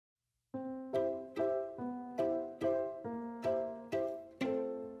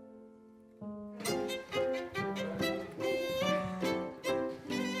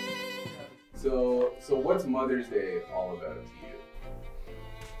So what's Mother's Day all about to you?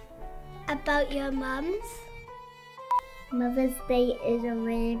 About your mums? Mother's Day is a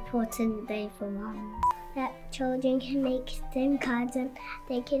really important day for mums. That children can make them cards and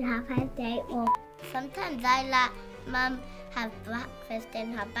they can have a day off. Sometimes I let Mum have breakfast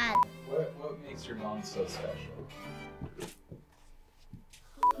in her bed. What makes your mom so special?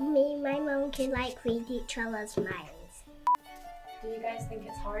 Me and my mum can read each other's minds. Do you guys think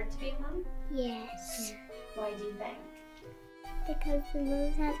it's hard to be a mum? Yes. Why do you think? Because the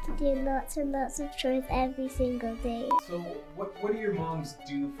mums have to do lots and lots of chores every single day. So what do your moms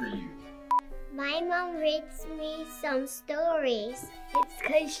do for you? My mum reads me some stories. It's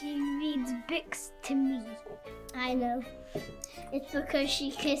because she reads books to me. I know. It's because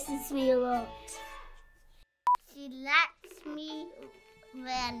she kisses me a lot. She lets me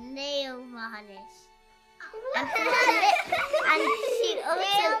wear nail varnish. And she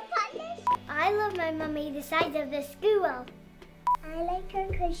also... I love my mummy the size of the school. I like her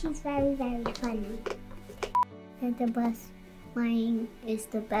because she's very, very funny. And the best, mine is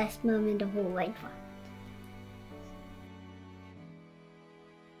the best mum in the whole wide world.